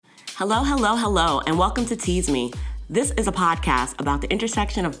Hello, hello, hello, and welcome to Tease Me. This is a podcast about the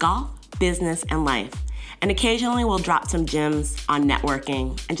intersection of golf, business, and life. And occasionally we'll drop some gems on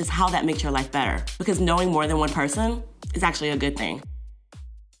networking and just how that makes your life better. Because knowing more than one person is actually a good thing.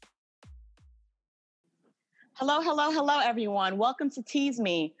 Hello, hello, hello, everyone. Welcome to Tease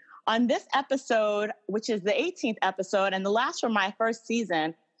Me. On this episode, which is the 18th episode and the last from my first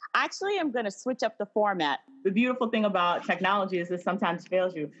season, actually I'm going to switch up the format. The beautiful thing about technology is it sometimes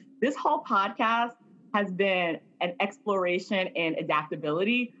fails you. This whole podcast has been an exploration in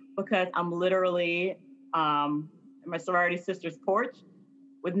adaptability because I'm literally in my sorority sister's porch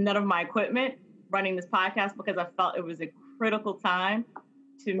with none of my equipment running this podcast because I felt it was a critical time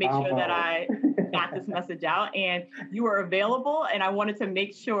to make sure that I got this message out and you were available. And I wanted to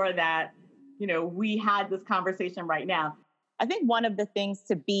make sure that, we had this conversation right now. I think one of the things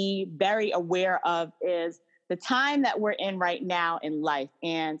to be very aware of is the time that we're in right now in life.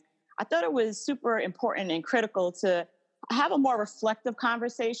 And I thought it was super important and critical to have a more reflective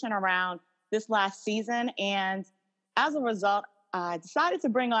conversation around this last season. And as a result, I decided to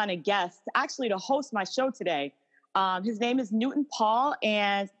bring on a guest actually to host my show today. His name is Newton Paul,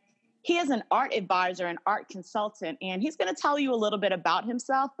 and he is an art advisor and art consultant. And he's going to tell you a little bit about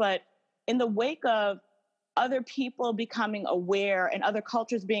himself. But in the wake of other people becoming aware and other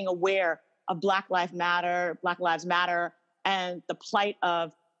cultures being aware of Black Lives Matter, and the plight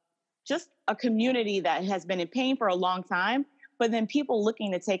of just a community that has been in pain for a long time, but then people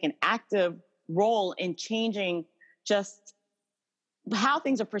looking to take an active role in changing just how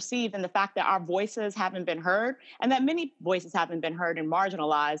things are perceived and the fact that our voices haven't been heard and that many voices haven't been heard and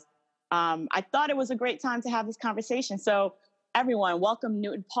marginalized. I thought it was a great time to have this conversation. So everyone, welcome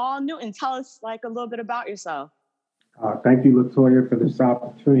Newton Paul. Newton, tell us a little bit about yourself. Thank you, Latoya, for this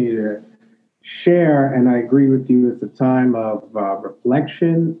opportunity to share. And I agree with you. It's a time of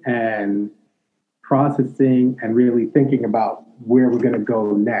reflection and processing and really thinking about where we're going to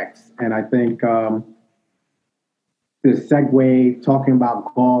go next. And I think the segue talking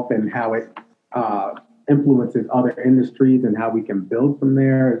about golf and how it influences other industries and how we can build from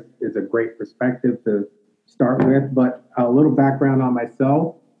there is a great perspective to start with. But a little background on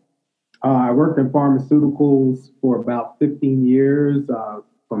myself. I worked in pharmaceuticals for about 15 years,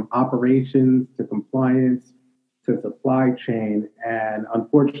 from operations to compliance to supply chain, and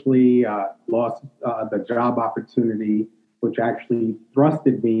unfortunately lost the job opportunity, which actually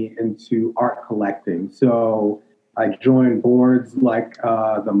thrusted me into art collecting. So I joined boards like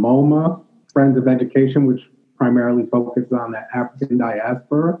the MoMA, Friends of Education, which primarily focuses on the African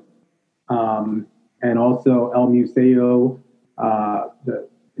diaspora, and also El Museo, the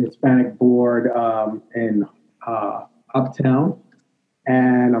Hispanic board in Uptown.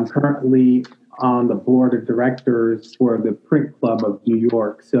 And I'm currently on the board of directors for the Print Club of New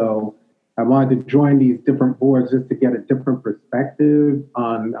York. So I wanted to join these different boards just to get a different perspective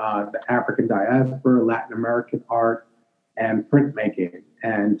on the African diaspora, Latin American art, and printmaking,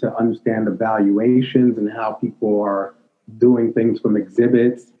 and to understand the valuations and how people are doing things from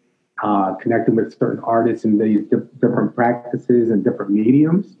exhibits, connecting with certain artists in these different practices and different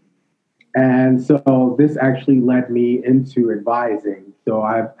mediums. And so this actually led me into advising. So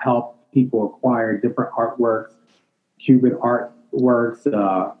I've helped people acquire different artworks, Cuban artworks,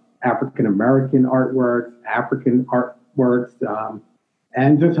 African-American artworks, African artworks,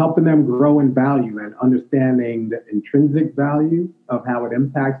 and just helping them grow in value and understanding the intrinsic value of how it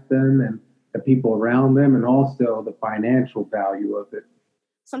impacts them and the people around them, and also the financial value of it.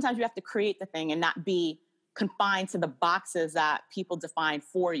 Sometimes you have to create the thing and not be confined to the boxes that people define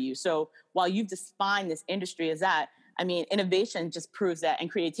for you. So while you've defined this industry as that, innovation just proves that, and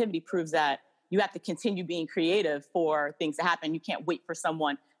creativity proves that you have to continue being creative for things to happen. You can't wait for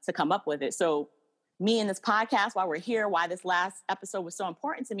someone to come up with it. So me in this podcast, why we're here, why this last episode was so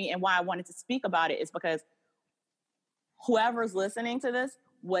important to me and why I wanted to speak about it is because whoever's listening to this,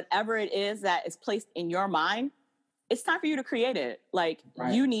 whatever it is that is placed in your mind, it's time for you to create it. Right.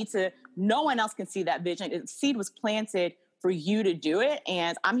 You need to, no one else can see that vision. The seed was planted for you to do it.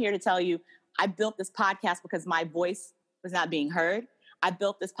 And I'm here to tell you, I built this podcast because my voice was not being heard. I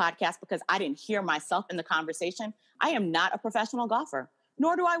built this podcast because I didn't hear myself in the conversation. I am not a professional golfer,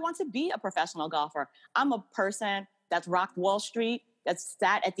 nor do I want to be a professional golfer. I'm a person that's rocked Wall Street, that's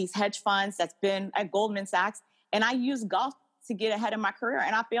sat at these hedge funds, that's been at Goldman Sachs. And I use golf to get ahead in my career.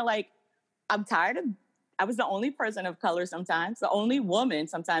 And I feel like I'm tired of, I was the only person of color sometimes, the only woman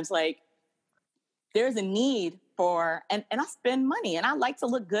sometimes. There's a need for, and I spend money and I like to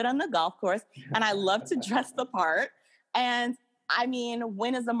look good on the golf course and I love to dress the part. And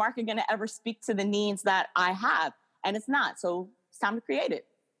when is the market going to ever speak to the needs that I have? And it's not. So it's time to create it.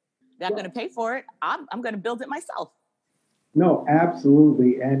 not going to pay for it. I'm going to build it myself. No,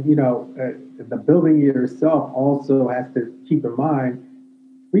 absolutely. And, the building yourself also has to keep in mind,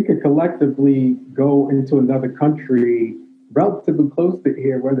 we could collectively go into another country relatively close to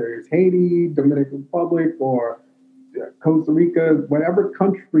here, whether it's Haiti, Dominican Republic, or Costa Rica, whatever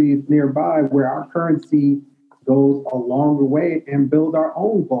country is nearby where our currency goes a longer way, and build our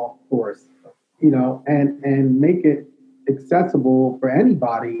own golf course, and make it accessible for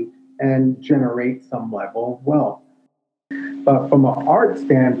anybody and generate some level of wealth. But from an art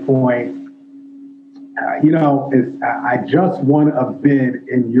standpoint, I just won a bid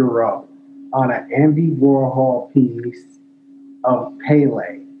in Europe on an Andy Warhol piece of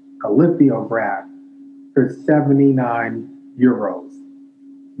Pele, a lithograph, for 79 euros.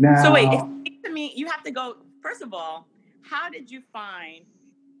 Now, so wait, explain to me, you have to go, first of all, how did you find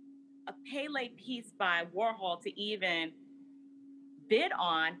a Pele piece by Warhol to even bid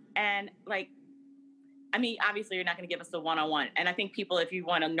on? And obviously you're not going to give us the one-on-one. And I think people, if you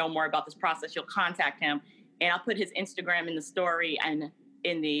want to know more about this process, you'll contact him. And I'll put his Instagram in the story and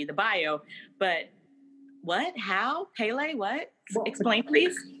in the bio. But what? How? Pele? What? Well, explain,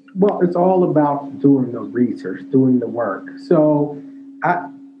 please. Well, it's all about doing the research, doing the work. So I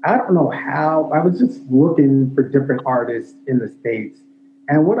don't know how. I was just looking for different artists in the States.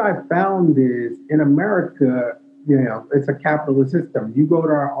 And what I found is in America, it's a capitalist system. You go to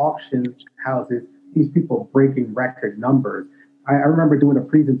our auction houses, these people breaking record numbers. I remember doing a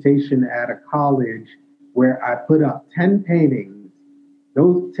presentation at a college where I put up 10 paintings.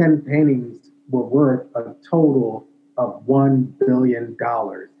 Those 10 paintings were worth a total of $1 billion.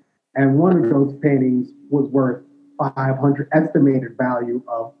 And one of those paintings was worth estimated value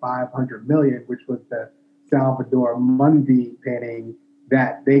of 500 million, which was the Salvador Mundi painting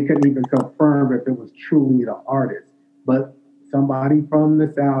that they couldn't even confirm if it was truly the artist. But somebody from the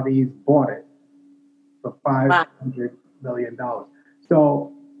Saudis bought it for $500 million.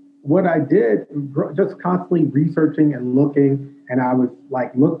 So what I did, just constantly researching and looking, and I was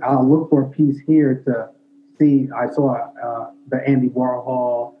like, I'll look for a piece here to see. I saw the Andy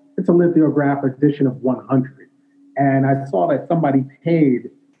Warhol, it's a lithograph edition of 100. And I saw that somebody paid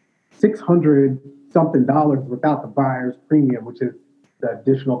 $600 something without the buyer's premium, which is the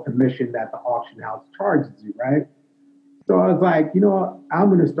additional commission that the auction house charges you, right? So I was like, I'm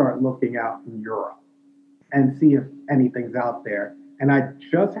going to start looking out in Europe and see if anything's out there. And I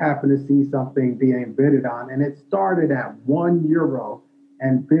just happened to see something being bidded on, and it started at €1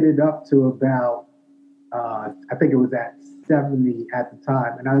 and bidded up to about, I think it was at 70 at the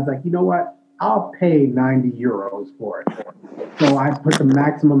time. And I was like, you know what? I'll pay 90 euros for it. So I put the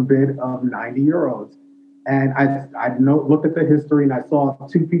maximum bid of 90 euros. And I looked at the history and I saw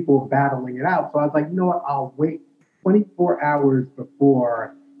two people battling it out. So I was like, you know what? I'll wait 24 hours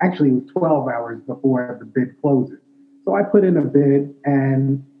before, actually it was 12 hours before the bid closes. So I put in a bid,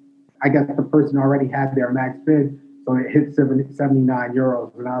 and I guess the person already had their max bid. So it hit 79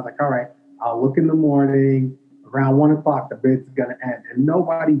 euros. And I was like, all right, I'll look in the morning. Around 1 o'clock, the bid's going to end. And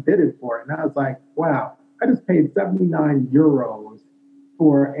nobody bidded for it. And I was like, wow, I just paid 79 euros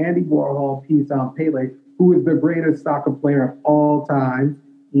for Andy Warhol piece on Pele, who is the greatest soccer player of all time,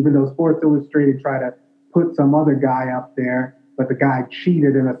 even though Sports Illustrated tried to put some other guy up there, but the guy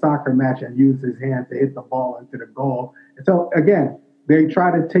cheated in a soccer match and used his hand to hit the ball into the goal. And so, again, they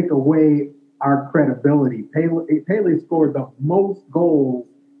try to take away our credibility. Pele scored the most goals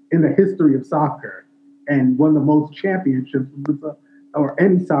in the history of soccer and won the most championships or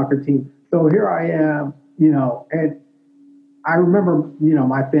any soccer team. So here I am, and I remember,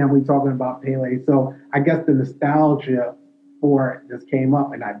 my family talking about Pele. So I guess the nostalgia for it just came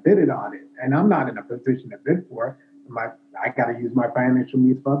up, and I bidded on it. And I'm not in a position to bid for it. I got to use my financial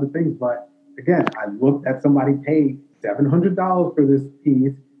means for other things. But again, I looked at somebody paid $700 for this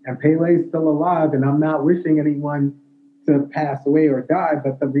piece, and Pele's still alive. And I'm not wishing anyone to pass away or die.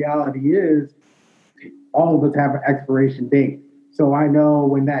 But the reality is, all of us have an expiration date. So I know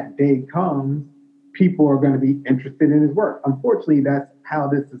when that day comes, people are going to be interested in his work. Unfortunately, that's how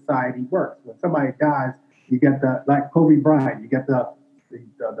this society works. When somebody dies, you get like Kobe Bryant, you get the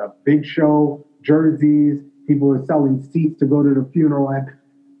big show jerseys. People are selling seats to go to the funeral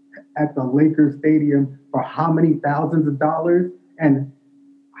at the Lakers stadium for how many thousands of dollars? And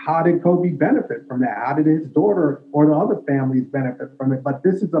how did Kobe benefit from that? How did his daughter or the other families benefit from it? But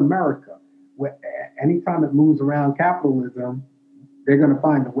this is America. Anytime it moves around capitalism, they're going to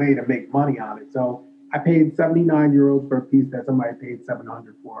find a way to make money on it. So I paid 79 euros for a piece that somebody paid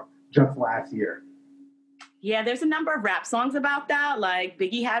 700 for just last year. Yeah, there's a number of rap songs about that. Like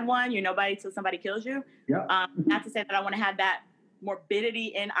Biggie had one, "You're nobody till somebody kills you." Yeah. Not to say that I want to have that morbidity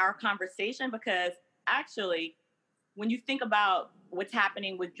in our conversation, because actually, when you think about what's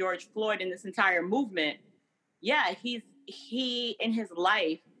happening with George Floyd and this entire movement, yeah, he in his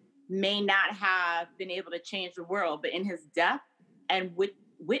life may not have been able to change the world, but in his death and with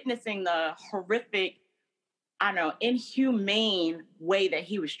witnessing the horrific, I don't know, inhumane way that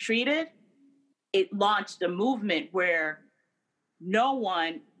he was treated, it launched a movement where no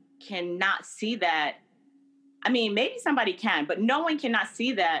one cannot see that. I mean, maybe somebody can, but no one cannot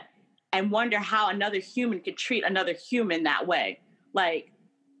see that and wonder how another human could treat another human that way. Like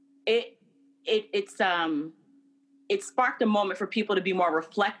it sparked a moment for people to be more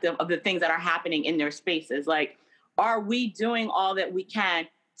reflective of the things that are happening in their spaces. Like, are we doing all that we can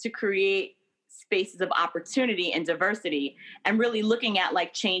to create spaces of opportunity and diversity, and really looking at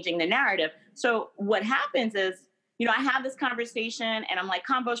like changing the narrative? So what happens is, I have this conversation and I'm like,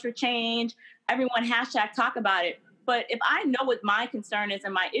 Convos for Change, everyone hashtag talk about it. But if I know what my concern is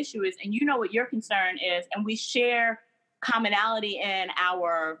and my issue is, and you know what your concern is, and we share commonality in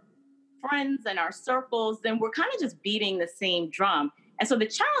our friends and our circles, then we're kind of just beating the same drum. And so the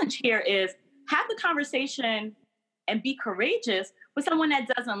challenge here is have the conversation and be courageous with someone that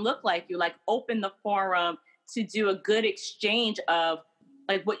doesn't look like you, like open the forum to do a good exchange of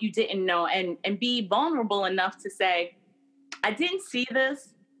like what you didn't know, and be vulnerable enough to say, I didn't see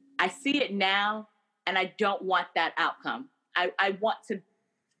this, I see it now, and I don't want that outcome. I want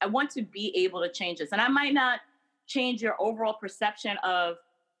to be able to change this. And I might not change your overall perception of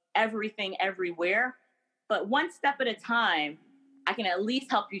everything everywhere, but one step at a time, I can at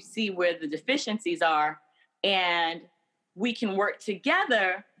least help you see where the deficiencies are, and we can work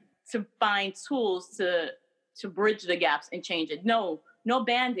together to find tools to bridge the gaps and change it. No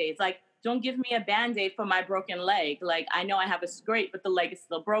Band-Aids. Like, don't give me a Band-Aid for my broken leg. Like, I know I have a scrape, but the leg is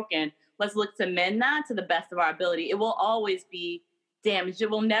still broken. Let's look to mend that to the best of our ability. It will always be damaged.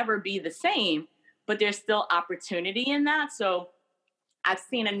 It will never be the same, but there's still opportunity in that. So I've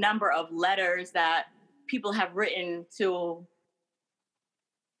seen a number of letters that people have written to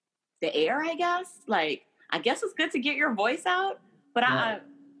the air, I guess. Like, I guess it's good to get your voice out, but right. I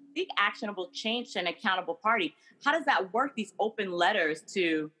seek actionable change to an accountable party. How does that work? These open letters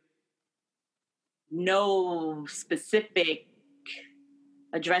to no specific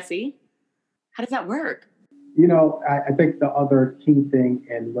addressee. How does that work? I think the other key thing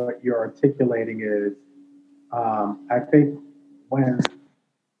in what you're articulating is, I think when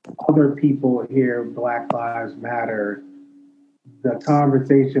other people hear Black Lives Matter, the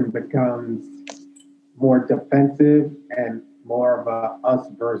conversation becomes more defensive and more of a us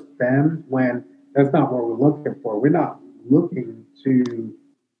versus them, when that's not what we're looking for. We're not looking to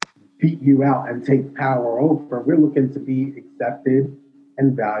beat you out and take power over. We're looking to be accepted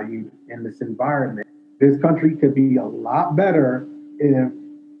and valued in this environment. This country could be a lot better if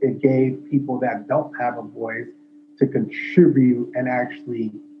it gave people that don't have a voice to contribute and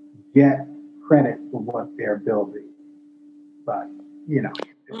actually get credit for what they're building. But,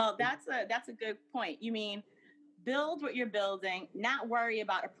 Well, that's a good point. You mean build what you're building, not worry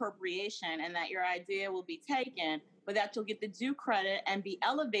about appropriation and that your idea will be taken, but that you'll get the due credit and be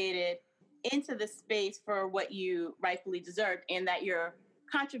elevated into the space for what you rightfully deserve, and that your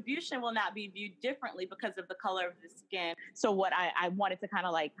contribution will not be viewed differently because of the color of the skin. So what I wanted to kind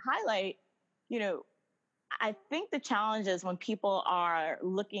of like highlight, I think the challenge is when people are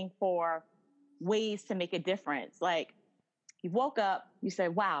looking for ways to make a difference. Like, you woke up, you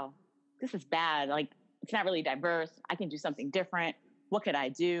said, wow, this is bad. Like, it's not really diverse. I can do something different. What could I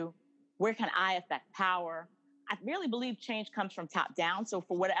do? Where can I affect power? I really believe change comes from top down. So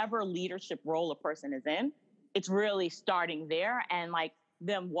for whatever leadership role a person is in, it's really starting there, and like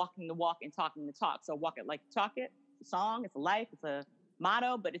them walking the walk and talking the talk. So walk it like talk it. It's a song, it's a life, it's a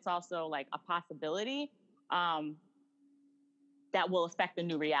motto, but it's also like a possibility that will affect a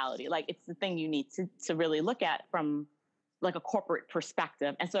new reality. Like, it's the thing you need to really look at from like a corporate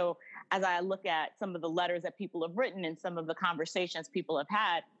perspective. And so as I look at some of the letters that people have written and some of the conversations people have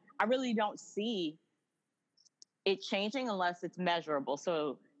had, I really don't see it changing unless it's measurable.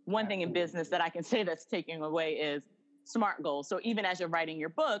 So one thing in business that I can say that's taking away is SMART goals. So even as you're writing your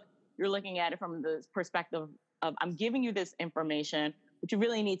book, you're looking at it from the perspective of, I'm giving you this information, but you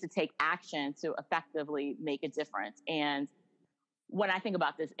really need to take action to effectively make a difference. And when I think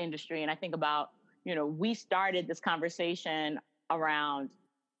about this industry and I think about, we started this conversation around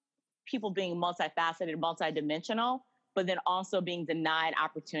people being multifaceted, multidimensional, but then also being denied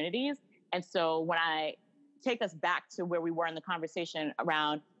opportunities. And so when I take us back to where we were in the conversation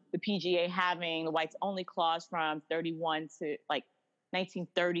around the PGA having the whites only clause from 31 to like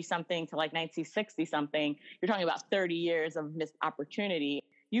 1930 something to like 1960 something, you're talking about 30 years of missed opportunity.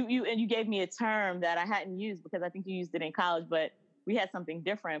 You gave me a term that I hadn't used because I think you used it in college, but we had something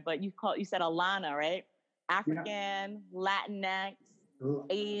different. But you said Alana, right? African, yeah. Latinx,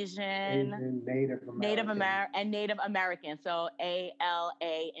 Asian, Native American. So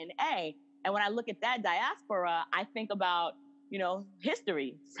ALANA. And when I look at that diaspora, I think about,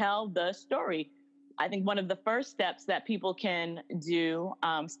 history, tell the story. I think one of the first steps that people can do,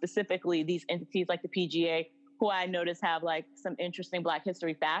 specifically these entities like the PGA, who I notice have like some interesting Black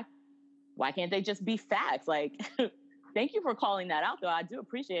history facts. Why can't they just be facts? Like, thank you for calling that out, though. I do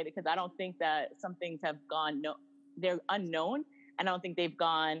appreciate it because I don't think that some things have gone, they're unknown. And I don't think they've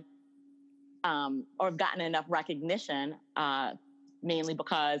gone or gotten enough recognition, mainly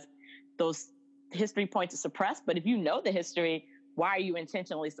because those history points are suppressed. But if you know the history, why are you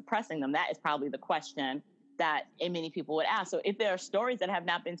intentionally suppressing them? That is probably the question that many people would ask. So if there are stories that have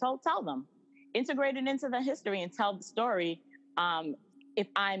not been told, tell them. Integrate it into the history and tell the story. If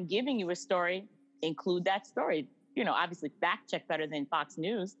I'm giving you a story, include that story. Obviously fact check better than Fox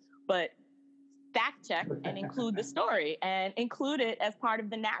News, but fact check and include the story and include it as part of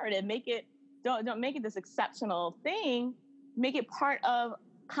the narrative. Don't make it this exceptional thing. Make it part of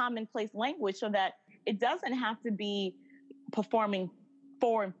commonplace language so that it doesn't have to be performing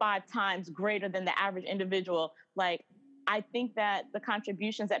 4 and 5 times greater than the average individual. Like, I think that the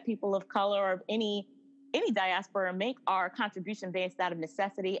contributions that people of color or of any diaspora make are a contribution based out of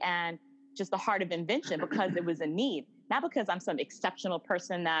necessity and just the heart of invention because it was a need, not because I'm some exceptional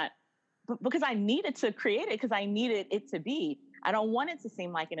person but because I needed to create it, because I needed it to be. I don't want it to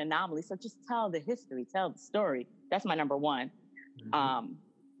seem like an anomaly. So just tell the history, tell the story. That's my number one. Mm-hmm.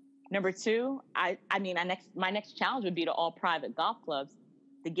 Number two, my next challenge would be to all private golf clubs.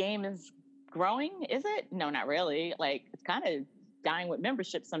 The game is growing, is it? No, not really. Like, it's kind of dying with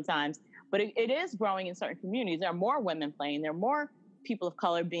membership sometimes, but it is growing in certain communities. There are more women playing. There are more people of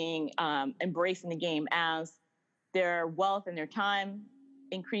color being embracing the game as their wealth and their time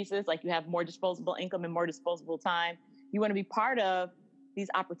increases. Like, you have more disposable income and more disposable time. You want to be part of these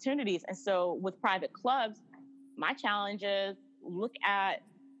opportunities. And so with private clubs, my challenge is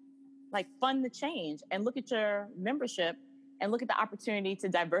fund the change and look at your membership and look at the opportunity to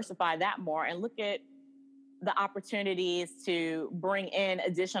diversify that more and look at the opportunities to bring in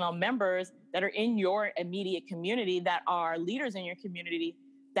additional members that are in your immediate community, that are leaders in your community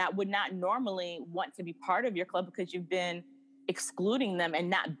that would not normally want to be part of your club because you've been excluding them and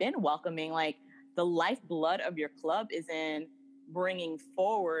not been welcoming. Like, the lifeblood of your club is in bringing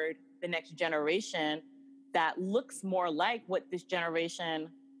forward the next generation that looks more like what this generation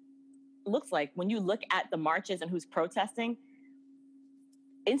looks like. When you look at the marches and who's protesting,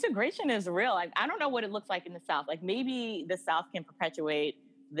 integration is real. Like, I don't know what it looks like in the South. Like, maybe the South can perpetuate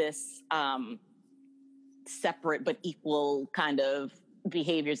this separate but equal kind of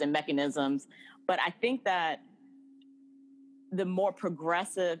behaviors and mechanisms. But I think that the more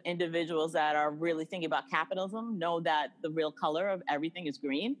progressive individuals that are really thinking about capitalism know that the real color of everything is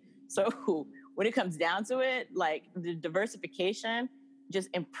green. So when it comes down to it, like, the diversification just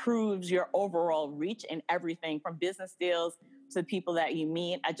improves your overall reach in everything from business deals to the people that you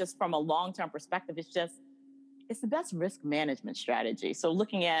meet. Just from a long-term perspective, it's the best risk management strategy. So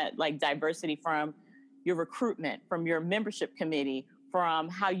looking at like diversity from your recruitment, from your membership committee, from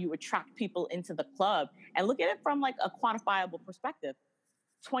how you attract people into the club, and look at it from like a quantifiable perspective.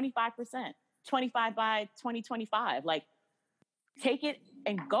 25%, 25 by 2025. Like, take it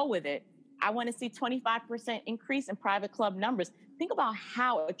and go with it. I want to see 25% increase in private club numbers. Think about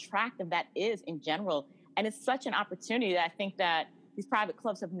how attractive that is in general. And it's such an opportunity that I think that these private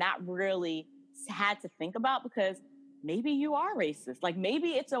clubs have not really had to think about, because maybe you are racist. Like, maybe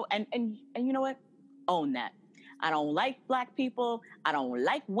it's and you know what? Own that. I don't like Black people. I don't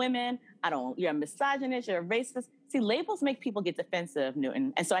like women. You're a misogynist. You're a racist. See, labels make people get defensive,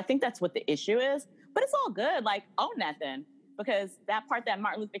 Newton. And so I think that's what the issue is. But it's all good. Like, own that then. Because that part that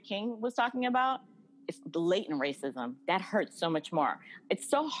Martin Luther King was talking about, it's blatant racism. That hurts so much more. It's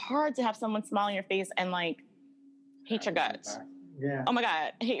so hard to have someone smile in your face and like hate your guts. Yeah. Oh my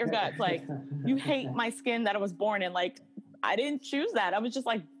God, hate your guts. Like, you hate my skin that I was born in. Like, I didn't choose that. I was just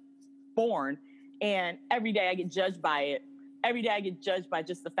like born. And every day I get judged by it. Every day I get judged by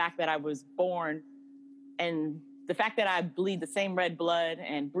just the fact that I was born and the fact that I bleed the same red blood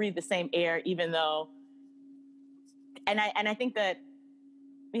and breathe the same air, even though. And I think that,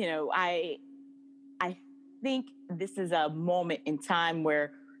 I think this is a moment in time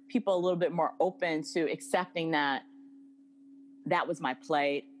where people are a little bit more open to accepting that was my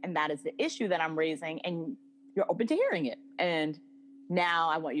plight and that is the issue that I'm raising, and you're open to hearing it. And now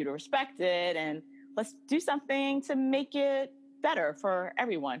I want you to respect it and let's do something to make it better for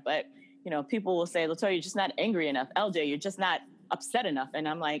everyone. But, people will say, Latoya, you're just not angry enough. LJ, you're just not upset enough. And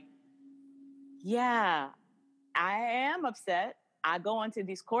I'm like, yeah, I am upset. I go onto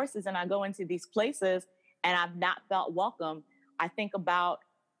these courses and I go into these places and I've not felt welcome. I think about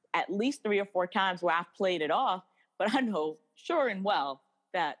at least 3 or 4 times where I've played it off, but I know sure and well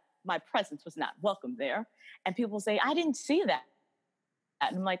that my presence was not welcome there. And people say, I didn't see that.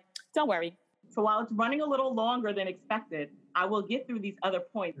 And I'm like, don't worry. So while it's running a little longer than expected, I will get through these other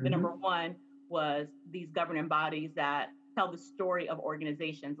points. The number one was these governing bodies that tell the story of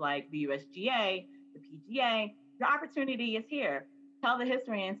organizations like the USGA, the PGA. The opportunity is here. Tell the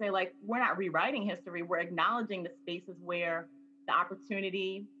history and say, like, we're not rewriting history. We're acknowledging the spaces where the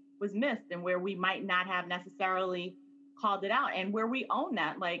opportunity was missed and where we might not have necessarily called it out and where we own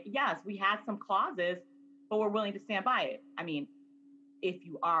that. Like, yes, we had some clauses, but we're willing to stand by it. I mean, if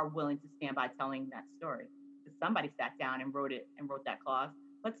you are willing to stand by telling that story, because somebody sat down and wrote that clause,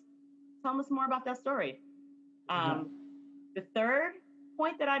 let's tell us more about that story. The third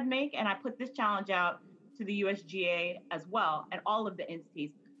point that I'd make, and I put this challenge out to the USGA as well, and all of the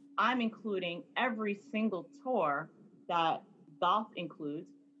entities, I'm including every single tour that golf includes.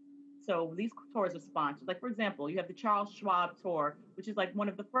 So these tours are sponsored. Like, for example, you have the Charles Schwab Tour, which is like one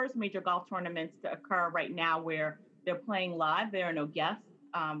of the first major golf tournaments to occur right now where they're playing live. There are no guests.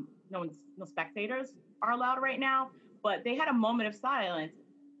 No spectators are allowed right now. But they had a moment of silence.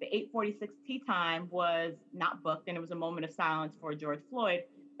 The 8:46 tee time was not booked, and it was a moment of silence for George Floyd,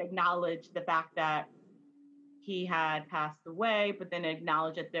 acknowledge the fact that he had passed away, but then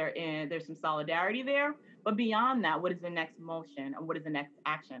acknowledge that there's some solidarity there. But beyond that, what is the next motion and what is the next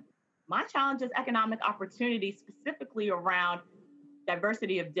action? My challenge is economic opportunity, specifically around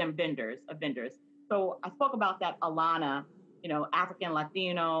diversity of vendors. So I spoke about that Alana, African,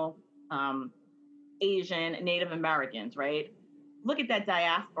 Latino, Asian, Native Americans, right? Look at that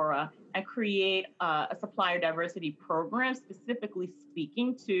diaspora and create a supplier diversity program, specifically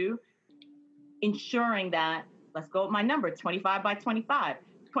speaking to ensuring that, let's go with my number, 25 by 25,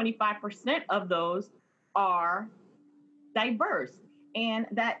 25% of those are diverse and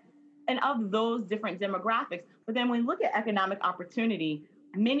of those different demographics. But then when we look at economic opportunity,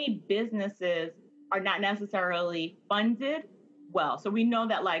 many businesses are not necessarily funded well. So we know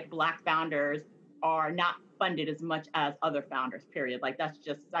that like Black founders are not funded as much as other founders, period. Like that's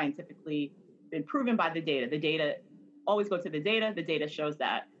just scientifically been proven by the data. The data, always go to the data shows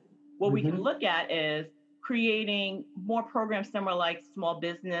that. What we can look at is creating more programs similar like small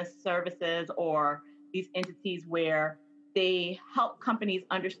business services or these entities where they help companies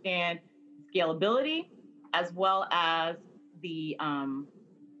understand scalability as well as the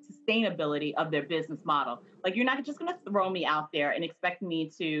sustainability of their business model. Like you're not just going to throw me out there and expect me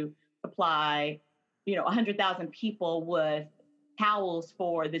to supply, 100,000 people with towels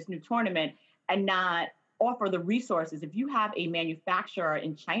for this new tournament and not offer the resources. If you have a manufacturer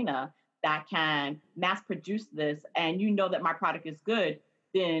in China that can mass produce this and you know that my product is good,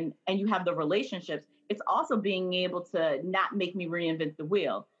 then, and you have the relationships, it's also being able to not make me reinvent the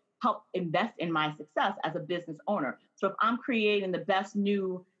wheel, help invest in my success as a business owner. So if I'm creating the best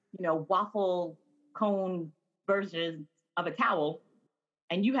new, waffle cone version of a towel,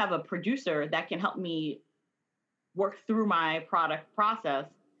 and you have a producer that can help me work through my product process,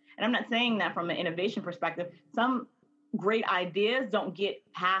 and I'm not saying that from an innovation perspective, some great ideas don't get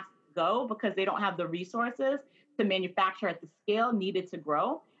past go because they don't have the resources to manufacture at the scale needed to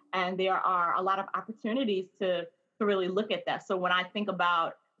grow. And there are a lot of opportunities to really look at that. So when I think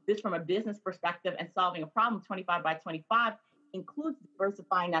about this from a business perspective and solving a problem, 25 by 25 includes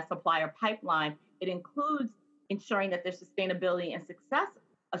diversifying that supplier pipeline. It includes ensuring that there's sustainability and success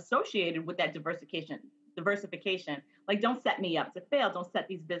associated with that diversification. Like, don't set me up to fail. Don't set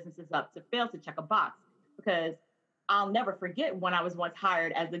these businesses up to fail to check a box, because I'll never forget when I was once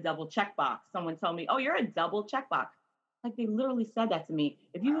hired as the double checkbox. Someone told me, "Oh, you're a double checkbox." Like, they literally said that to me.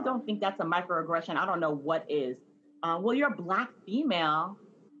 If you don't think that's a microaggression, I don't know what is. Well, you're a Black female,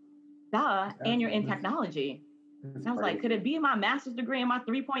 duh, and you're in technology. And I was like, could it be my master's degree and my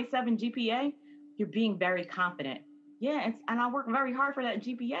 3.7 GPA? You're being very confident. Yeah, and I worked very hard for that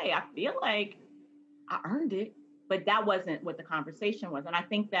GPA. I feel like I earned it, but that wasn't what the conversation was. And I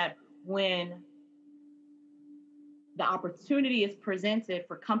think that when the opportunity is presented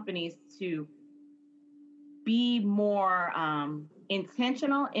for companies to be more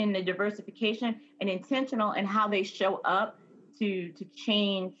intentional in the diversification and intentional in how they show up to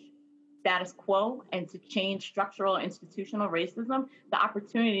change status quo and to change structural institutional racism, the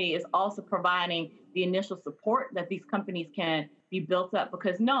opportunity is also providing the initial support that these companies can be built up,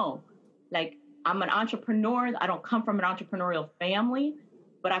 because no, like, I'm an entrepreneur. I don't come from an entrepreneurial family,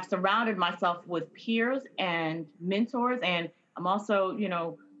 but I've surrounded myself with peers and mentors. And I'm also,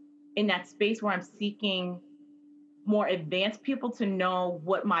 in that space where I'm seeking more advanced people to know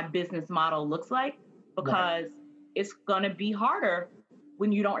what my business model looks like, because it's going to be harder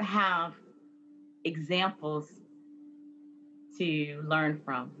when you don't have examples to learn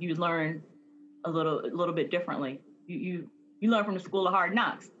from. You learn a little bit differently. You learn from the school of hard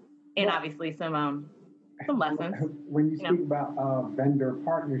knocks, and obviously some lessons. When you speak about vendor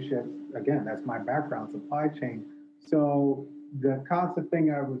partnerships, again, that's my background, supply chain. So the constant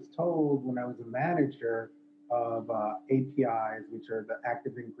thing I was told when I was a manager of APIs, which are the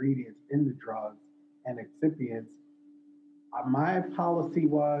active ingredients in the drugs and excipients, my policy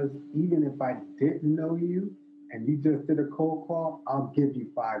was, even if I didn't know you and you just did a cold call, I'll give you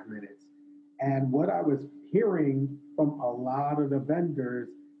 5 minutes. And what I was hearing from a lot of the vendors,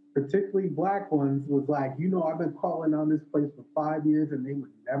 particularly Black ones, was like, I've been calling on this place for 5 years and they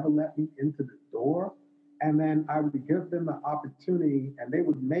would never let me into the door. And then I would give them an opportunity and they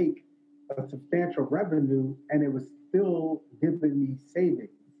would make a substantial revenue, and it was still giving me savings.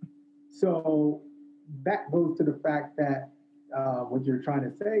 So that goes to the fact that what you're trying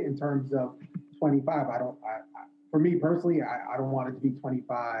to say in terms of 25, for me personally, I don't want it to be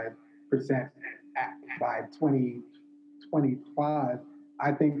 25% by 2025.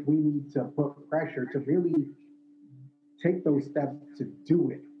 I think we need to put pressure to really take those steps to do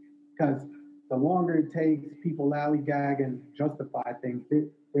it, because the longer it takes, people lollygag and justify things.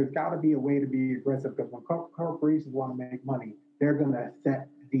 There's got to be a way to be aggressive, because when corporations want to make money, they're going to set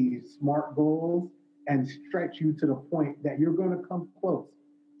these SMART goals and stretch you to the point that you're going to come close.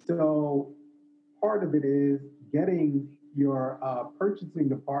 So part of it is getting your purchasing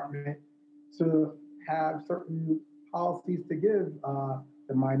department to have certain policies to give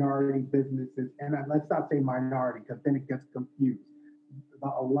the minority businesses, and let's not say minority, because then it gets confused, the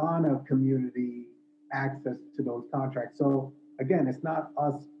Alana community access to those contracts. So again, it's not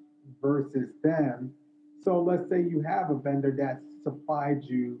us versus them. So let's say you have a vendor that supplied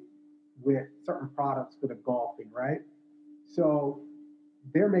you with certain products for the golfing, right? So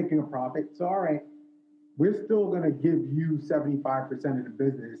they're making a profit. So, all right, we're still going to give you 75% of the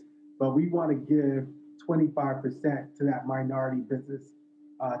business, but we want to give 25% to that minority business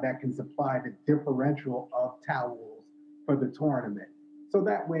that can supply the differential of towels for the tournament. So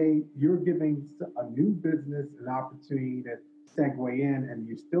that way you're giving a new business an opportunity to segue in, and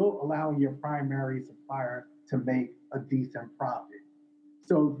you're still allowing your primary supplier to make a decent profit.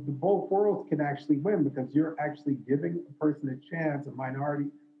 So the both worlds can actually win, because you're actually giving a person a chance, a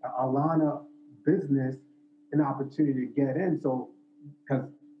minority, Alana business, an opportunity to get in. So, because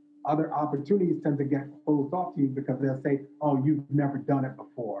other opportunities tend to get closed off to you because they'll say, oh, you've never done it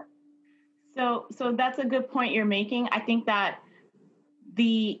before. So that's a good point you're making. I think that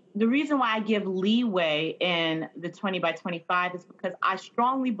the reason why I give leeway in the 20 by 25 is because I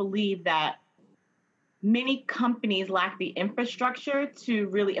strongly believe that many companies lack the infrastructure to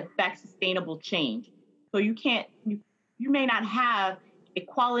really affect sustainable change. So you may not have a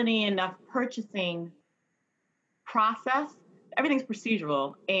quality enough purchasing process. Everything's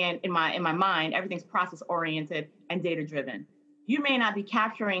procedural, and in my mind, everything's process oriented and data driven. You may not be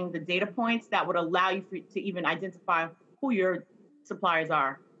capturing the data points that would allow you to even identify who your suppliers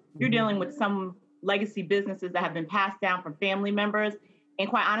are. You're dealing with some legacy businesses that have been passed down from family members, and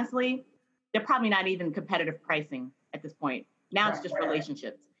quite honestly, they're probably not even competitive pricing at this point. Now it's just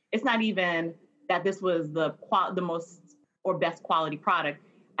relationships. It's not even that this was the most or best quality product.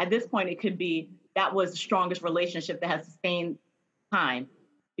 At this point, it could be that was the strongest relationship that has sustained time.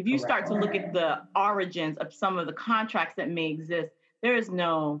 If you start to look at the origins of some of the contracts that may exist, there is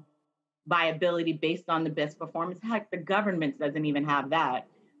no viability based on the best performance. Heck, the government doesn't even have that.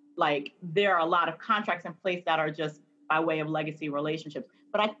 Like, there are a lot of contracts in place that are just by way of legacy relationships.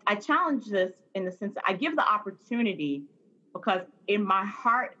 But I challenge this in the sense that I give the opportunity, because in my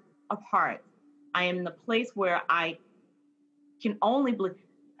heart of hearts, I am in the place where I can only believe.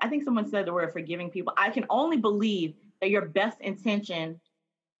 I think someone said the word forgiving people. I can only believe that your best intention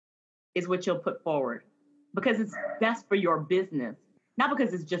is what you'll put forward, because it's best for your business, not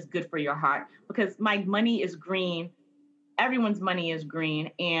because it's just good for your heart, because my money is green. Everyone's money is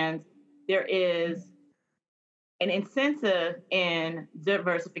green. And there is an incentive in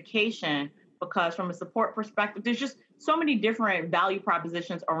diversification, because from a support perspective, there's just so many different value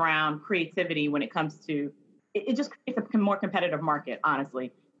propositions around creativity when it comes to, it just creates a more competitive market,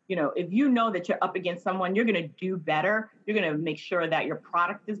 honestly. If you know that you're up against someone, you're going to do better. You're going to make sure that your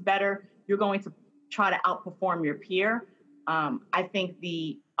product is better. You're going to try to outperform your peer. I think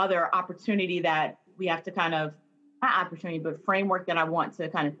the other opportunity that we have to kind of, not opportunity, but framework that I want to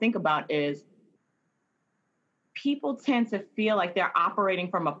kind of think about is people tend to feel like they're operating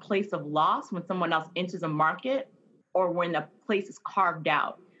from a place of loss when someone else enters a market or when a place is carved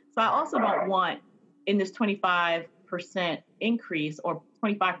out. So I also don't want in this 25% increase or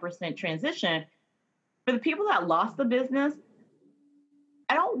 25% transition for the people that lost the business.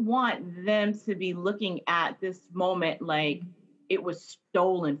 I don't want them to be looking at this moment like it was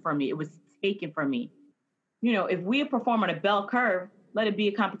stolen from me, it was taken from me. You know, if we perform on a bell curve, let it be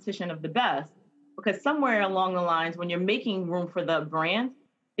a competition of the best. Because somewhere along the lines, when you're making room for the brand,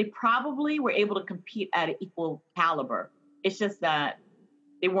 they probably were able to compete at an equal caliber. It's just that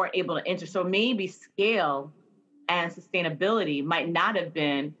they weren't able to enter. So maybe scale and sustainability might not have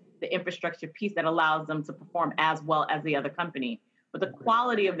been the infrastructure piece that allows them to perform as well as the other company. But the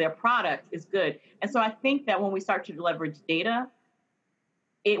quality of their product is good. And so I think that when we start to leverage data,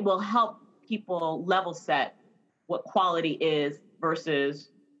 it will help people level set what quality is versus,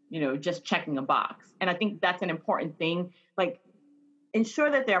 you know, just checking a box. And I think that's an important thing. Like,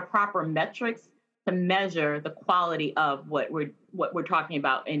 ensure that there are proper metrics to measure the quality of what we're talking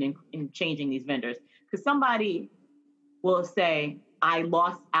about in changing these vendors. Because somebody will say, I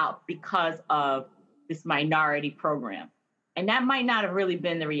lost out because of this minority program. And that might not have really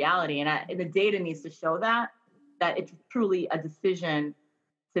been the reality. And the data needs to show that it's truly a decision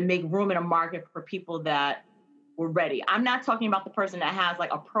to make room in a market for people that were ready. I'm not talking about the person that has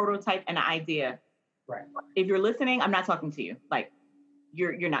like a prototype and an idea. Right. If you're listening, I'm not talking to you. Like,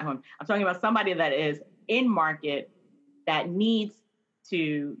 you're not home. I'm talking about somebody that is in market that needs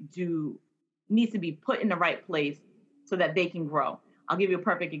to be put in the right place so that they can grow. I'll give you a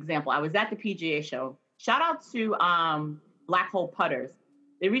perfect example. I was at the PGA show. Shout out to Black Hole Putters.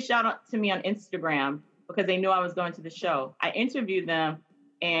 They reached out to me on Instagram because they knew I was going to the show. I interviewed them,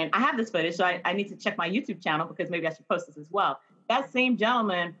 and I have this footage, so I need to check my YouTube channel because maybe I should post this as well. That same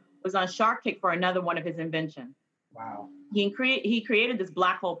gentleman was on Shark Tank for another one of his inventions. Wow. He created this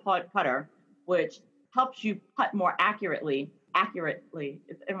black hole putter, which helps you putt more accurately.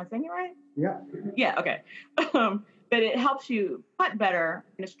 Is everyone saying it right? Yeah. Yeah, okay. But it helps you putt better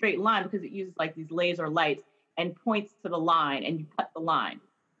in a straight line because it uses like these laser lights and points to the line and you putt the line.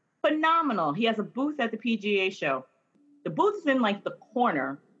 Phenomenal. He has a booth at the PGA show. The booth is in like the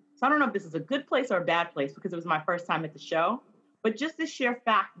corner. So I don't know if this is a good place or a bad place because it was my first time at the show. But just the sheer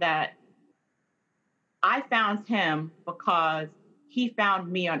fact that I found him because he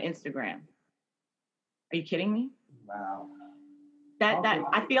found me on Instagram. Are you kidding me? Wow. That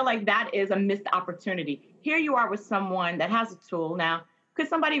I feel like that is a missed opportunity. Here you are with someone that has a tool. Now, could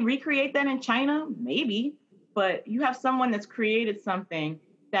somebody recreate that in China? Maybe. But you have someone that's created something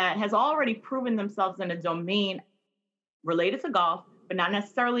that has already proven themselves in a domain related to golf, but not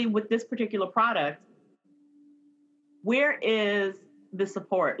necessarily with this particular product. Where is the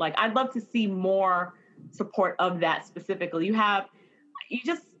support? Like, I'd love to see more support of that specifically.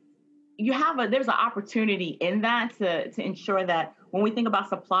 There's an opportunity in that to ensure that when we think about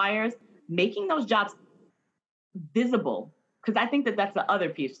suppliers, making those jobs visible, because I think that that's the other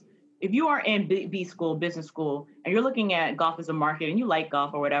piece. If you are in B school, business school, and you're looking at golf as a market and you like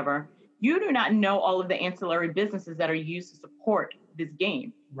golf or whatever, you do not know all of the ancillary businesses that are used to support this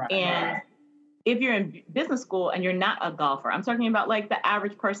game. Right. And if you're in business school and you're not a golfer, I'm talking about like the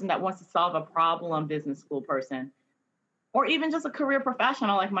average person that wants to solve a problem, business school person, or even just a career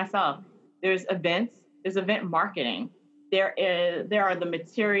professional like myself. There's events, there's event marketing. There are the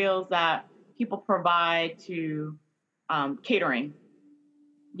materials that people provide to catering.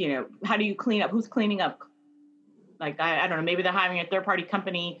 You know, how do you clean up? Who's cleaning up? Like, I don't know, maybe they're hiring a third-party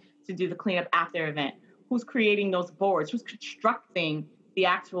company to do the cleanup after event. Who's creating those boards? Who's constructing the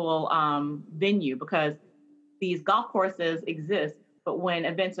actual venue? Because these golf courses exist, but when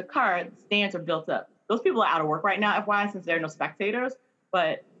events occur, the stands are built up. Those people are out of work right now, FYI, since there are no spectators.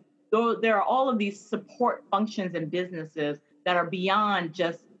 But there are all of these support functions and businesses that are beyond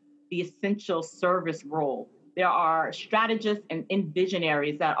just the essential service role. There are strategists and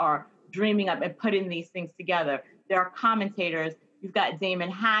visionaries that are dreaming up and putting these things together. There are commentators. You've got Damon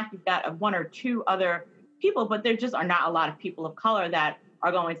Hack. You've got one or two other people, but there just are not a lot of people of color that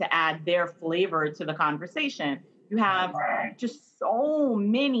are going to add their flavor to the conversation. You have just so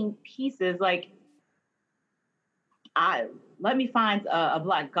many pieces. Like, let me find a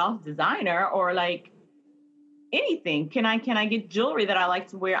Black golf designer or like anything. Can I get jewelry that I like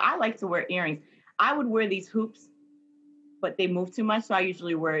to wear? I like to wear earrings. I would wear these hoops, but they move too much. So I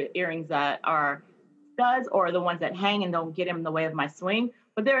usually wear earrings that are studs or the ones that hang and don't get in the way of my swing.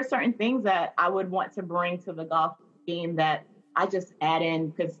 But there are certain things that I would want to bring to the golf game that I just add in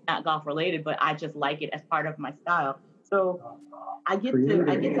because it's not golf related, but I just like it as part of my style. So I get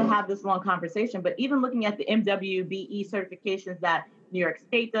to have this long conversation. But even looking at the MWBE certifications that New York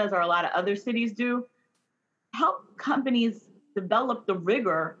State does or a lot of other cities do, help companies develop the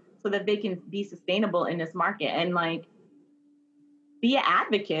rigor so that they can be sustainable in this market and like be an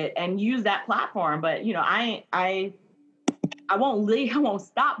advocate and use that platform. But you know, I won't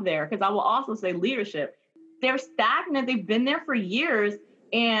stop there, because I will also say leadership. They're stagnant. They've been there for years.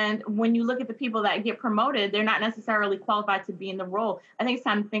 And when you look at the people that get promoted, they're not necessarily qualified to be in the role. I think it's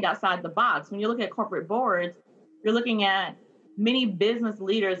time to think outside the box. When you look at corporate boards, you're looking at many business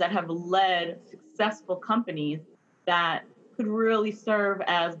leaders that have led successful companies that could really serve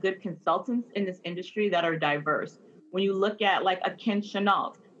as good consultants in this industry that are diverse. When you look at like a Ken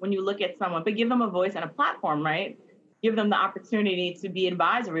Chenault, when you look at someone, but give them a voice and a platform, right? Give them the opportunity to be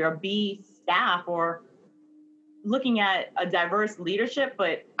advisory or be staff, or looking at a diverse leadership.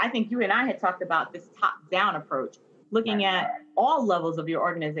 But I think you and I had talked about this top-down approach, looking at all levels of your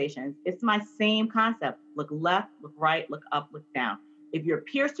organizations. It's my same concept. Look left, look right, look up, look down. If your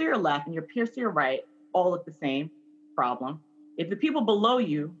peers to your left and your peers to your right all look the same, problem. If the people below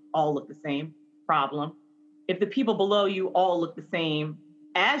you all look the same, problem. If the people below you all look the same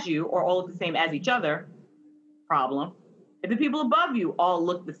as you or all look the same as each other, problem. If the people above you all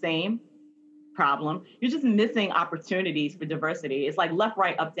look the same, problem. You're just missing opportunities for diversity. It's like left,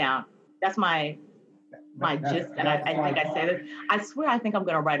 right, up, down. That's my gist. And I think I say this. I swear I think I'm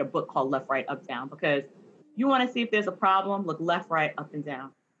going to write a book called Left, Right, Up, Down, because you want to see if there's a problem, look left, right, up, and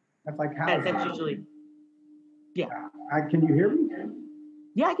down. That's like housing. That's usually, yeah. Can you hear me?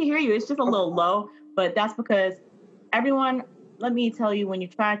 Yeah, I can hear you. It's just a little low, but that's because everyone, let me tell you, when you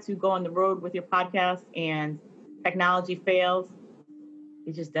try to go on the road with your podcast and technology fails,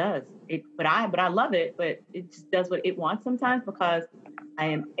 it just does. But I love it, but it just does what it wants sometimes, because I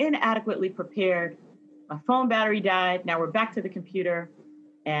am inadequately prepared. My phone battery died. Now we're back to the computer,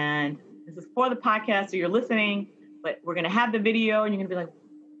 and this is for the podcast, so you're listening, but we're going to have the video, and you're going to be like,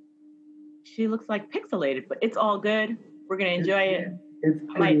 she looks like pixelated, but it's all good. We're going to enjoy it.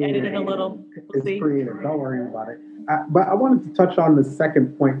 I might edit it a little. It's creative. Don't worry about it. But I wanted to touch on the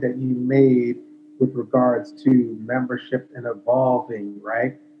second point that you made with regards to membership and evolving,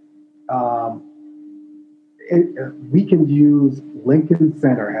 right? We can use Lincoln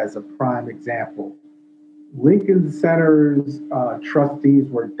Center as a prime example. Lincoln Center's trustees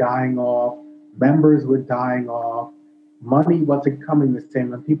were dying off, members were dying off, money wasn't coming the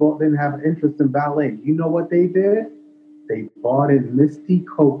same, and people didn't have interest in ballet. You know what they did? They bought in Misty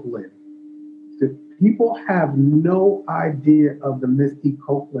Copeland. The people have no idea of the Misty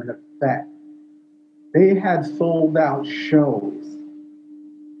Copeland effect. They had sold out shows.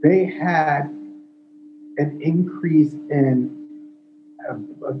 They had an increase in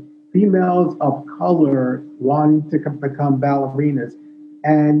females of color wanting to become ballerinas.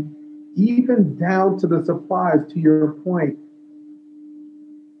 And even down to the supplies, to your point,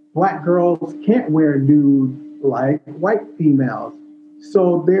 Black girls can't wear nude like white females.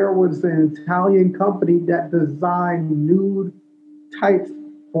 So there was an Italian company that designed nude tights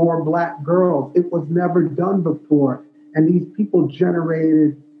for Black girls. It was never done before. And these people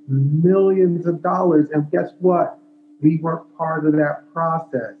generated millions of dollars. And guess what? We were part of that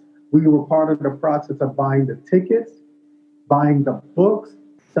process. We were part of the process of buying the tickets, buying the books,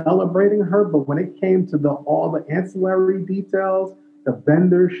 celebrating her. But when it came to all the ancillary details, the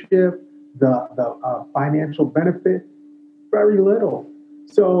vendorship, the financial benefit, very little.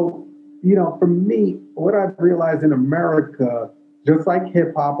 So, for me, what I've realized in America, just like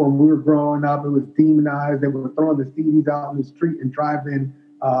hip hop, when we were growing up, it was demonized. They were throwing the CDs out in the street and driving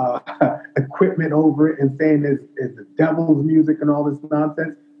equipment over it and saying it's the devil's music and all this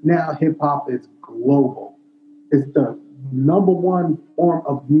nonsense. Now hip hop is global. It's the number one form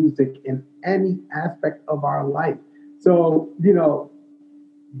of music in any aspect of our life. So,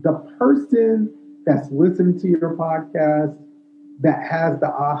 the person that's listening to your podcast, that has the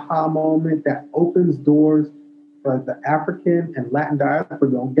aha moment, that opens doors for the African and Latin diaspora,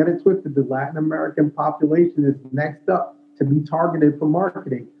 don't get it twisted, the Latin American population is next up to be targeted for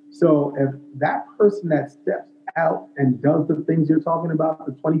marketing. So if that person that steps out and does the things you're talking about,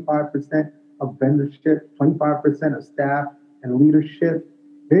 the 25% of vendorship, 25% of staff and leadership,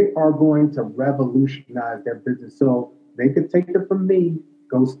 they are going to revolutionize their business. So they could take it from me.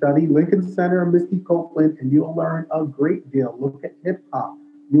 Go study Lincoln Center and Misty Copeland, and you'll learn a great deal. Look at hip hop.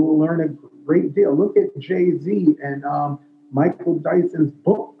 You will learn a great deal. Look at Jay-Z and Michael Dyson's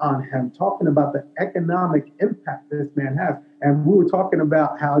book on him, talking about the economic impact this man has. And we were talking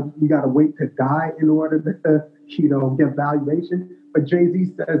about how you got to wait to die in order to, get valuation. But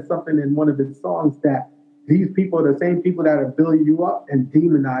Jay-Z says something in one of his songs that these people are the same people that are building you up and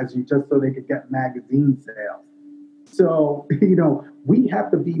demonize you just so they could get magazine sales. So, we have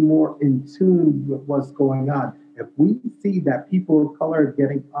to be more in tune with what's going on. If we see that people of color are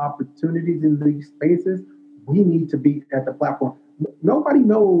getting opportunities in these spaces, we need to be at the platform. Nobody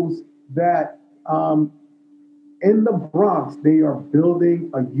knows that in the Bronx, they are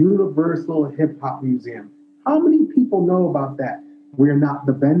building a universal hip hop museum. How many people know about that? We're not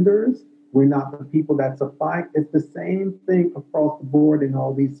the vendors. We're not the people that supply. It's the same thing across the board in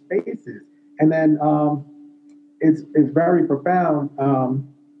all these spaces. And then it's very profound.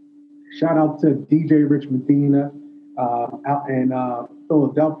 Shout out to DJ Rich Medina out in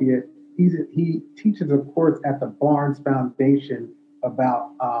Philadelphia. He teaches a course at the Barnes Foundation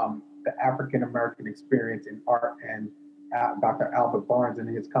about the African American experience in art, and Dr. Albert Barnes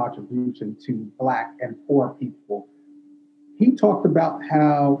and his contribution to Black and poor people. He talked about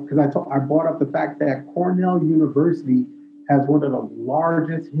how, because I brought up the fact that Cornell University has one of the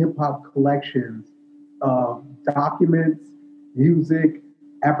largest hip hop collections of documents, music,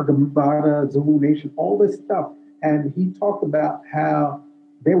 Africa Bambaataa, Zulu Nation, all this stuff. And he talked about how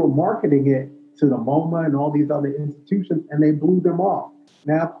they were marketing it to the MoMA and all these other institutions, and they blew them off.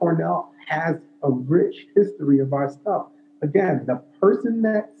 Now Cornell has a rich history of our stuff. Again, the person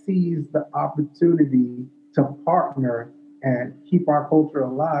that sees the opportunity to partner and keep our culture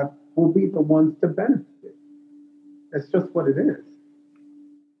alive will be the ones to benefit. That's just what it is.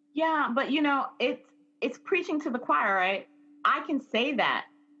 Yeah, but it's preaching to the choir, right? I can say that,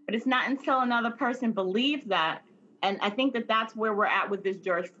 but it's not until another person believes that. And I think that that's where we're at with this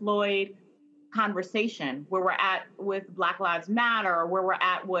George Floyd conversation, where we're at with Black Lives Matter, or where we're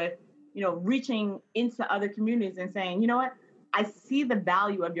at with, reaching into other communities and saying, you know what, I see the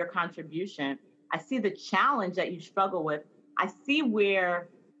value of your contribution. I see the challenge that you struggle with. I see where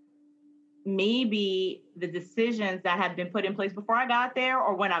maybe the decisions that have been put in place before I got there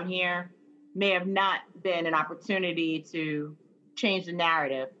or when I'm here may have not been an opportunity to change the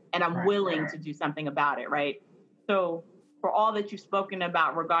narrative, and I'm willing to do something about it, right? So for all that you've spoken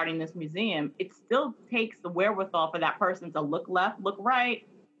about regarding this museum, it still takes the wherewithal for that person to look left, look right,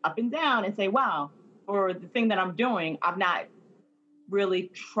 up and down, and say, wow, for the thing that I'm doing, I've not really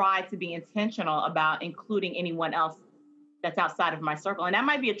tried to be intentional about including anyone else that's outside of my circle. And that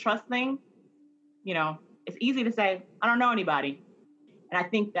might be a trust thing. It's easy to say, I don't know anybody. And I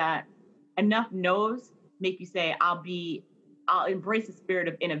think that enough no's make you say, I'll embrace the spirit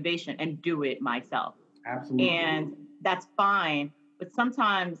of innovation and do it myself. Absolutely. And that's fine. But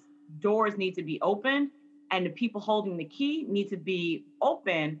sometimes doors need to be opened, and the people holding the key need to be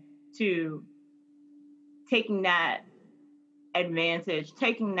open to taking that advantage,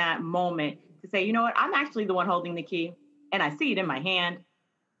 taking that moment to say, you know what, I'm actually the one holding the key, and I see it in my hand,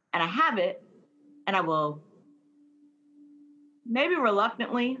 and I have it, and I will maybe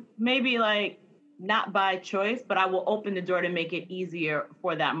reluctantly, maybe not by choice, but I will open the door to make it easier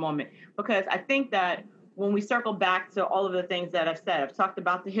for that moment. Because I think that when we circle back to all of the things that I've said, I've talked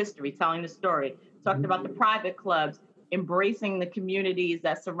about the history, telling the story, talked about the private clubs, embracing the communities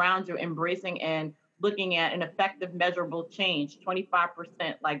that surround you, embracing and looking at an effective measurable change,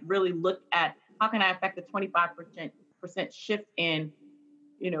 25%, really look at how can I affect a 25% shift in,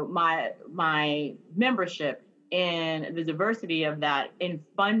 my membership, in the diversity of that, in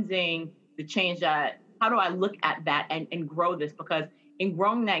funding the change that, how do I look at that and grow this? Because in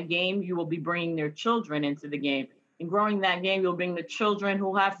growing that game, you will be bringing their children into the game. In growing that game, you'll bring the children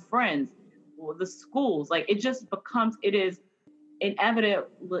who have friends, or the schools. It just becomes, it is inevitable.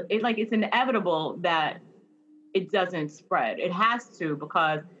 It's inevitable that it doesn't spread. It has to,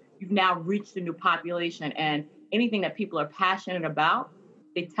 because you've now reached a new population, and anything that people are passionate about,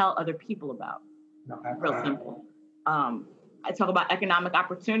 they tell other people about. No, real simple. I talk about economic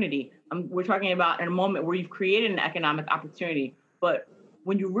opportunity. We're talking about in a moment where you've created an economic opportunity. But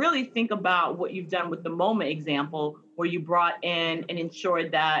when you really think about what you've done with the MoMA example, where you brought in and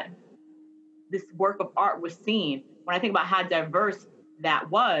ensured that this work of art was seen, when I think about how diverse that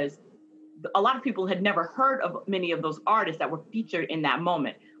was, a lot of people had never heard of many of those artists that were featured in that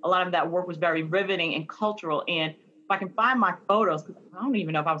moment. A lot of that work was very riveting and cultural. And if I can find my photos, because I don't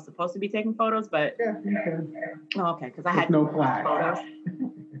even know if I was supposed to be taking photos, but yeah, you can. Oh, okay, because I had no flag. Photos.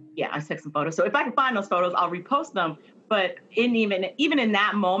 Yeah, I took some photos. So if I can find those photos, I'll repost them. But even in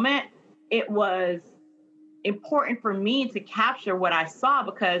that moment, it was important for me to capture what I saw,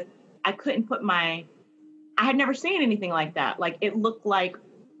 because I couldn't put my I had never seen anything like that. Like, it looked like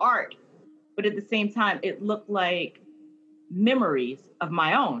art, but at the same time, it looked like memories of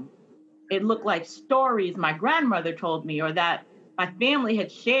my own. It looked like stories my grandmother told me, or that my family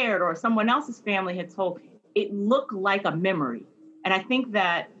had shared, or someone else's family had told. It looked like a memory. And I think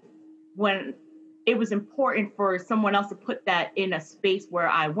that when it was important for someone else to put that in a space where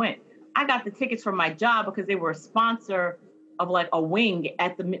I went, I got the tickets for my job because they were a sponsor of like a wing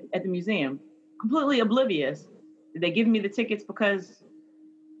at the museum, completely oblivious. Did they give me the tickets because,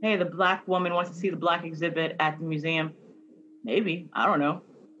 hey, the Black woman wants to see the Black exhibit at the museum? Maybe, I don't know.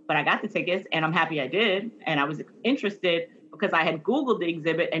 But I got the tickets and I'm happy I did. And I was interested because I had Googled the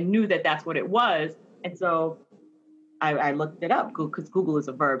exhibit and knew that that's what it was. And so I looked it up because Google is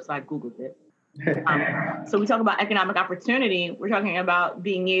a verb. So I Googled it. So we talk about economic opportunity. We're talking about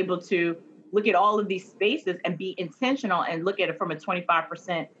being able to look at all of these spaces and be intentional and look at it from a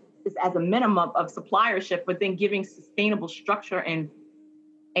 25% as a minimum of suppliership, but then giving sustainable structure and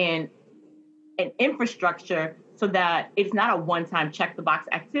infrastructure so that it's not a one-time check the box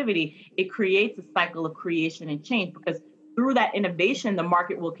activity. It creates a cycle of creation and change, because through that innovation, the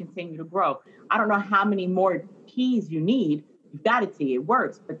market will continue to grow. I don't know how many more teas you need. You've got a tea, it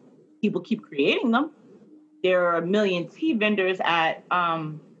works, but people keep creating them. There are 1 million tea vendors at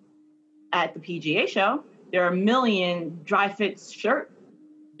the PGA show. There are 1 million dry fit shirt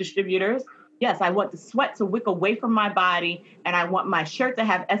distributors. Yes, I want the sweat to wick away from my body, and I want my shirt to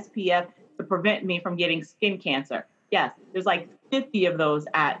have SPF to prevent me from getting skin cancer. Yes, there's like 50 of those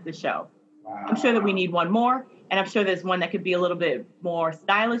at the show. Wow. I'm sure that we need one more, and I'm sure there's one that could be a little bit more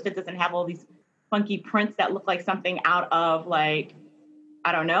stylish, that doesn't have all these funky prints that look like something out of, like,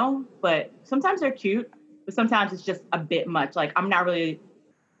 I don't know, but sometimes they're cute, but sometimes it's just a bit much. Like, I'm not really,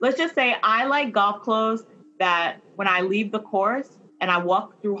 let's just say I like golf clothes that when I leave the course and I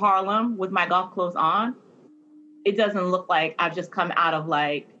walk through Harlem with my golf clothes on, it doesn't look like I've just come out of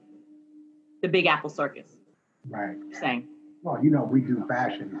like the Big Apple Circus. Right. Saying. Well, you know, we do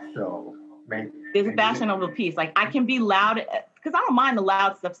fashion, so there's a fashionable piece. Like, I can be loud because I don't mind the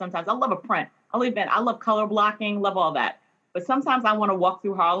loud stuff sometimes. I love a print. I love color blocking, love all that. But sometimes I want to walk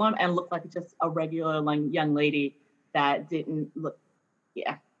through Harlem and look like just a regular young lady that didn't look.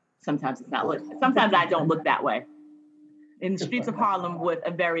 Yeah, sometimes it's not look. Sometimes I don't look that way. In the streets of Harlem with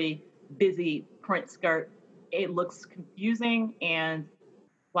a very busy print skirt, it looks confusing. And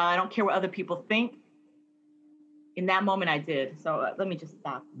while I don't care what other people think, in that moment I did. So let me just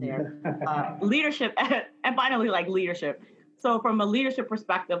stop there. Leadership, and finally, like leadership. So from a leadership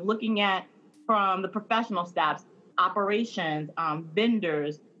perspective, looking at from the professional staffs, operations,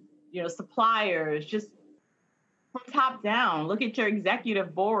 vendors, suppliers, just from top down, look at your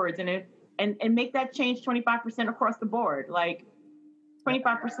executive boards and make that change 25% across the board, like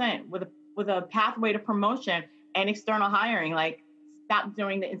 25% with a pathway to promotion and external hiring. Like, stop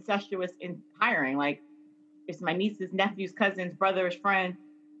doing the incestuous in hiring. Like, it's my nieces, nephews, cousins, brothers, friends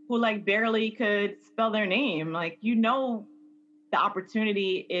who like barely could spell their name. Like, the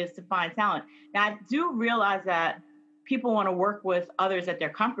opportunity is to find talent. Now, I do realize that people want to work with others that they're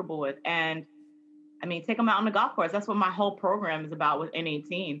comfortable with. And I mean, take them out on the golf course. That's what my whole program is about with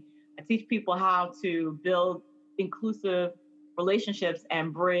N18. I teach people how to build inclusive relationships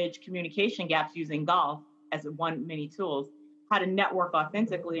and bridge communication gaps using golf as one many tools, how to network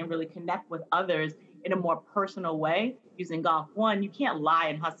authentically and really connect with others in a more personal way using golf. One, you can't lie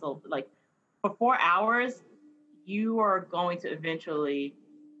and hustle. Like, for 4 hours, you are going to eventually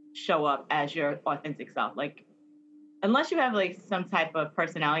show up as your authentic self. Like, unless you have like some type of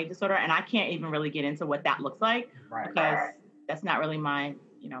personality disorder, and I can't even really get into what that looks like, right, because that's not really my,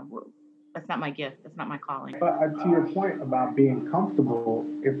 that's not my gift. That's not my calling. But to your point about being comfortable,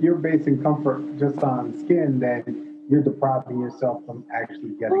 if you're basing comfort just on skin, then you're depriving yourself from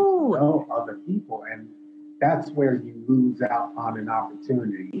actually getting to know other people. And that's where you lose out on an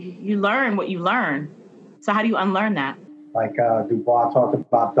opportunity. You learn what you learn. So how do you unlearn that? Like Dubois talked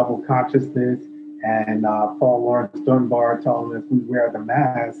about double consciousness, and Paul Laurence Dunbar telling us we wear the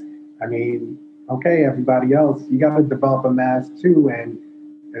mask. I mean, okay, everybody else, you got to develop a mask too. And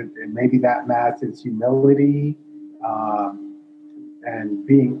maybe that mask is humility, and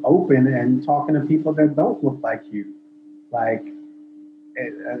being open and talking to people that don't look like you. Like,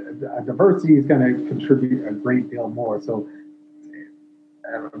 diversity is going to contribute a great deal more. So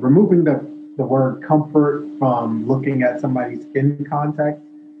removing the word comfort from looking at somebody's skin context,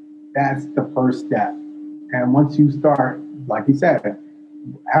 that's the first step. And once you start, like you said,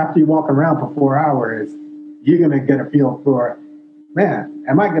 after you walk around for 4 hours, you're going to get a feel for, man,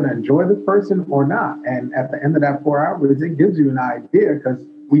 am I going to enjoy this person or not? And at the end of that 4 hours, it gives you an idea, because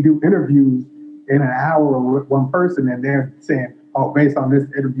we do interviews in an hour with one person and they're saying, oh, based on this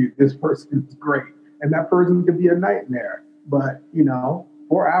interview, this person is great. And that person could be a nightmare. But,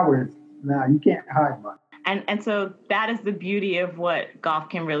 4 hours, you can't hide much. And so that is the beauty of what golf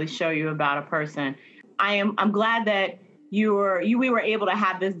can really show you about a person. I'm glad that we were able to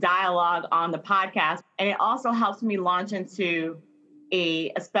have this dialogue on the podcast, and it also helps me launch into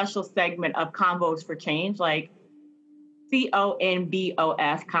a special segment of Convos for Change, like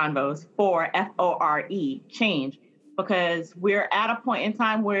CONVOS, Convos, for FORE, change, because we're at a point in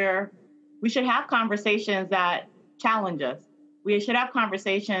time where we should have conversations that challenge us. We should have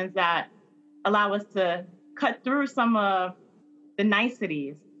conversations that allow us to cut through some of the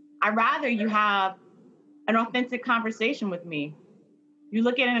niceties. I'd rather you have an authentic conversation with me. You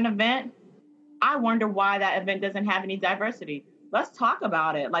look at an event, I wonder why that event doesn't have any diversity. Let's talk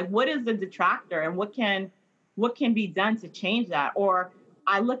about it. Like, what is the detractor and what can be done to change that? Or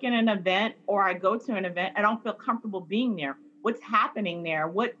I look at an event or I go to an event, I don't feel comfortable being there. What's happening there?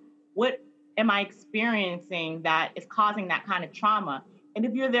 What am I experiencing that is causing that kind of trauma? And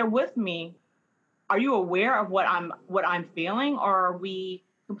if you're there with me, are you aware of what I'm feeling, or are we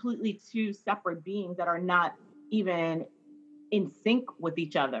completely two separate beings that are not even in sync with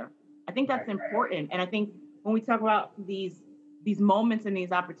each other? I think that's important. And I think when we talk about these moments and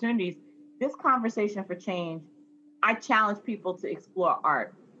these opportunities, this conversation for change, I challenge people to explore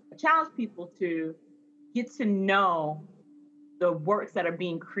art. I challenge people to get to know the works that are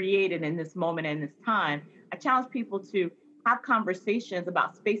being created in this moment and this time. I challenge people to have conversations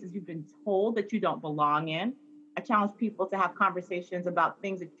about spaces you've been told that you don't belong in. I challenge people to have conversations about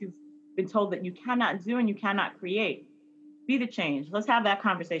things that you've been told that you cannot do and you cannot create. Be the change. Let's have that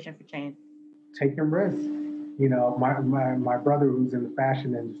conversation for change. Taking risks. My brother who's in the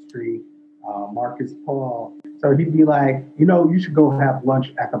fashion industry, Marcus Paul, so he'd be like, you should go have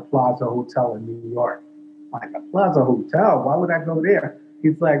lunch at the Plaza Hotel in New York. I'm like, the Plaza Hotel? Why would I go there?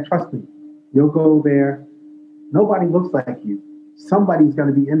 He's like, trust me, you'll go there. Nobody looks like you. Somebody's going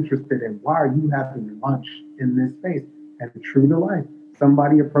to be interested in why are you having lunch in this space? And true to life,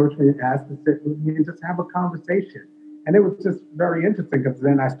 somebody approached me and asked to sit with me and just have a conversation. And it was just very interesting because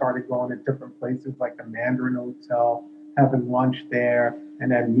then I started going to different places like the Mandarin Hotel, having lunch there,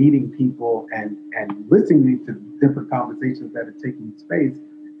 and then meeting people and listening to different conversations that are taking space.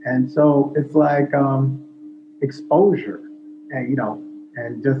 And so it's like exposure,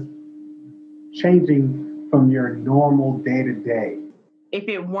 and just changing from your normal day-to-day. If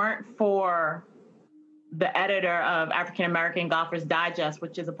it weren't for the editor of African American Golfers Digest,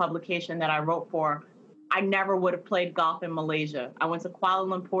 which is a publication that I wrote for, I never would have played golf in Malaysia. I went to Kuala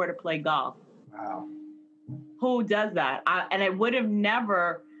Lumpur to play golf. Wow. Who does that? And I would have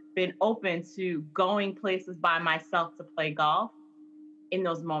never been open to going places by myself to play golf in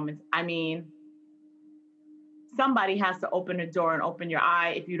those moments. I mean, somebody has to open the door and open your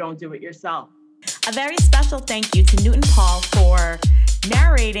eye if you don't do it yourself. A very special thank you to Newton Paul for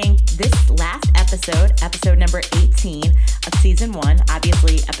narrating this last episode number 18 of season 1.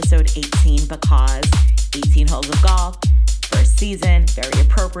 Obviously, episode 18 because 18 holes of golf, first season, very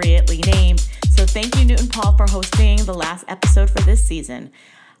appropriately named. So thank you, Newton Paul, for hosting the last episode for this season.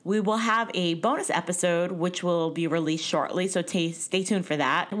 We will have a bonus episode, which will be released shortly, so stay tuned for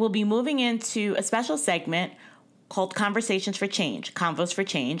that. We'll be moving into a special segment called Conversations for Change, Convos for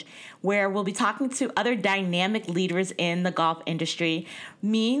Change, where we'll be talking to other dynamic leaders in the golf industry,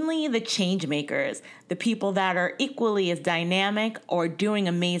 mainly the change makers, the people that are equally as dynamic or doing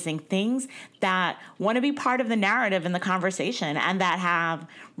amazing things that want to be part of the narrative in the conversation and that have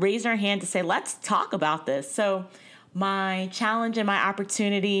raised their hand to say, let's talk about this. So my challenge and my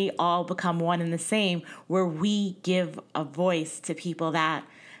opportunity all become one and the same, where we give a voice to people that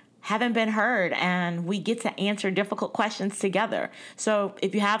haven't been heard, and we get to answer difficult questions together. So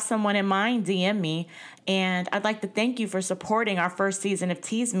if you have someone in mind, DM me. And I'd like to thank you for supporting our first season of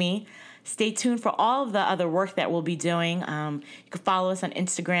Tease Me. Stay tuned for all of the other work that we'll be doing. You can follow us on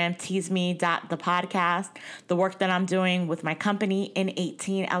Instagram, teaseme.thepodcast, the work that I'm doing with my company,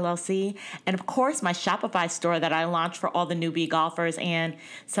 N18 LLC, and of course, my Shopify store that I launched for all the newbie golfers and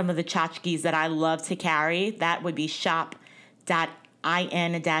some of the tchotchkes that I love to carry. That would be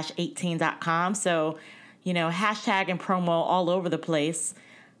shop.in-18.com. So, hashtag and promo all over the place.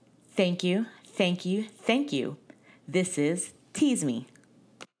 Thank you, thank you, thank you. This is Tease Me.